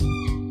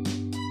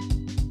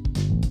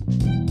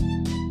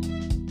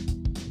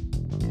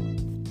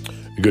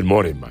Good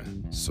morning, my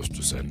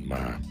sisters and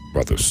my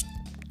brothers.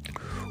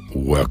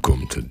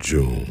 Welcome to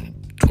June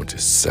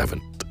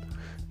 27th,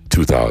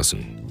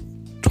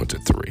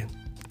 2023.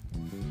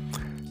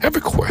 I have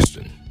a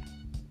question.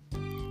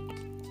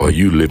 Are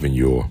you living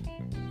your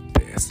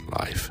best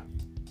life?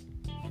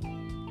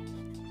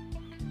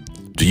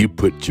 Do you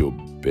put your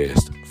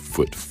best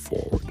foot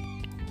forward?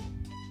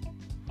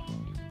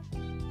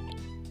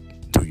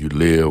 Do you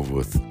live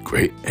with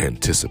great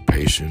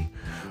anticipation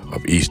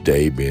of each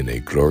day being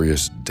a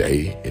glorious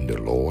day in the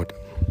Lord?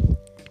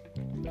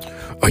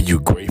 Are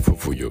you grateful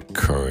for your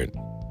current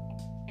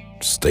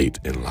state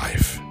in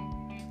life?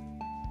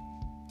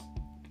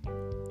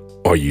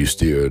 Are you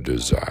still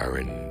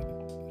desiring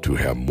to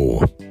have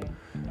more,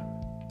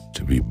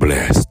 to be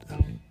blessed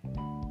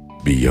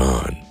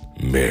beyond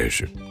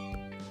measure?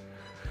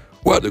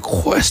 Well, the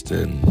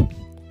question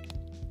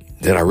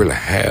that I really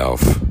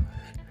have,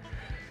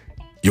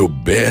 your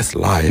best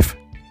life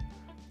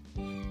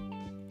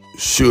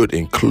should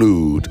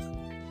include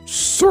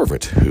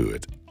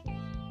servanthood.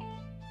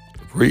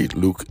 Read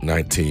Luke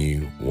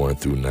 19, 1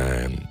 through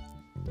 9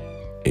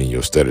 in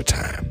your study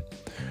time.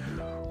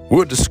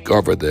 We'll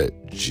discover that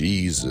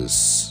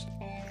Jesus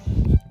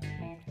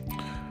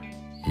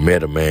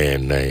met a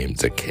man named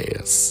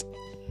Zacchaeus.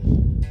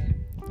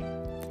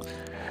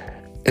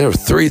 There are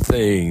three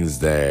things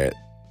that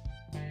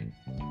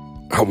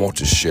I want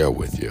to share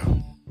with you: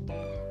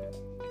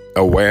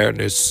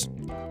 awareness,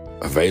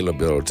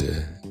 availability,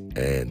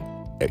 and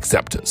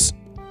acceptance.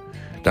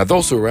 Now,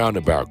 though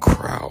surrounded by a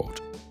crowd,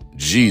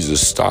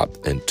 Jesus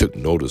stopped and took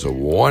notice of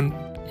one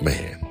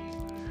man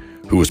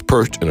who was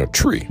perched in a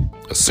tree,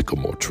 a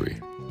sycamore tree.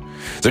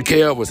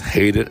 Zacchaeus was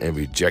hated and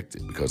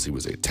rejected because he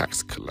was a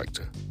tax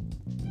collector.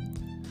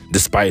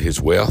 Despite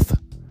his wealth,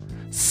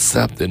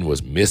 something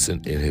was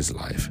missing in his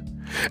life,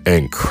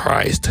 and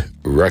Christ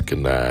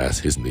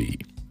recognized his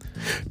need.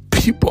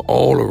 People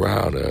all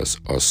around us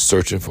are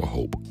searching for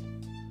hope,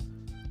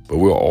 but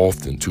we're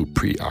often too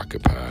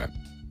preoccupied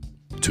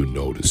to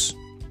notice.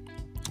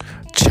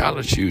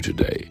 Challenge you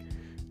today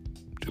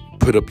to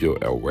put up your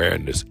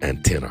awareness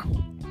antenna.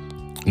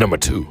 Number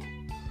 2,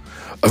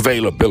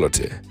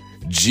 availability.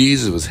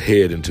 Jesus was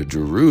heading to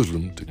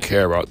Jerusalem to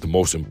carry out the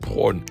most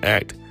important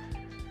act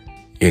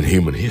in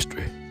human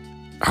history,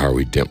 our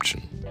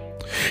redemption.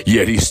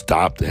 Yet he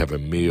stopped to have a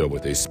meal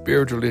with a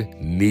spiritually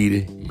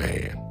needy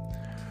man.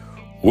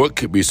 What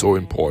could be so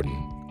important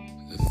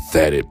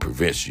that it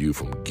prevents you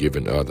from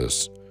giving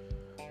others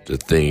the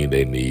thing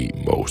they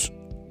need most?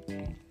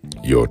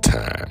 Your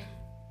time.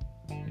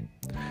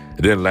 And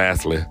then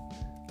lastly,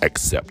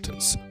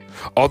 acceptance.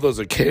 Although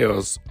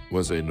Zacchaeus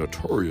was a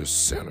notorious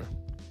sinner,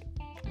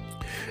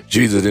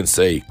 Jesus didn't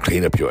say,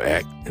 clean up your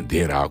act and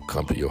then I'll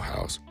come to your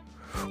house.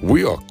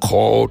 We are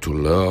called to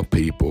love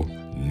people,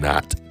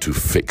 not to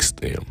fix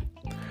them.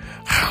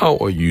 How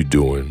are you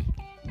doing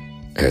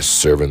as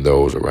serving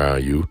those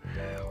around you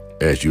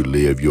as you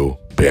live your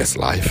best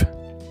life?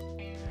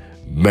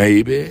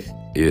 Maybe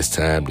it's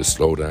time to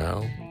slow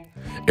down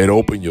and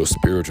open your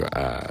spiritual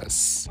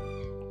eyes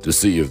to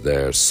see if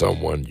there's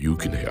someone you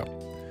can help.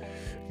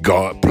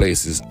 God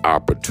places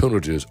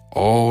opportunities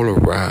all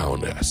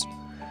around us,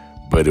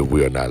 but if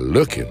we are not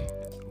looking,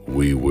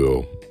 we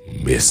will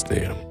miss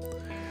them.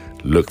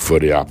 Look for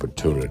the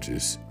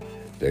opportunities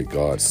that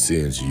God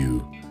sends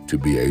you to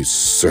be a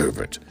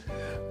servant.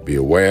 Be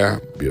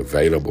aware, be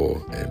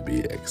available, and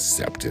be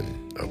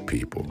accepting of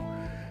people.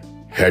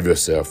 Have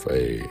yourself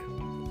a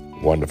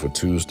wonderful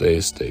Tuesday.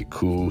 Stay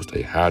cool,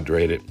 stay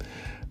hydrated.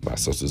 My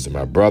sisters and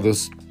my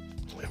brothers,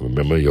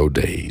 remember your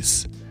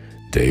days.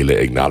 Daily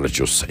acknowledge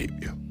your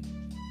Savior.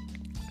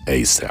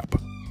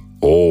 ASAP.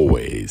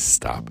 Always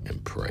stop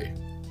and pray.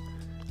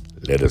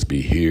 Let us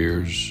be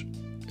hearers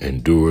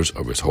and doers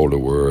of His holy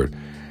word.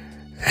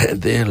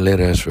 And then let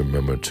us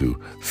remember to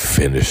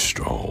finish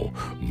strong.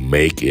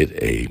 Make it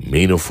a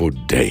meaningful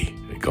day.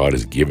 God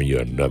has given you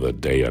another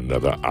day,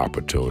 another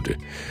opportunity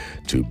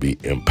to be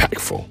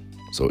impactful.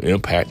 So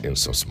impact in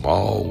some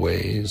small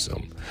ways,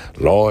 some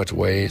large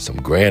ways, some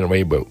grand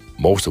ways, but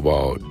most of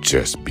all,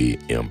 just be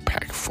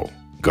impactful.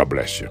 God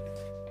bless you.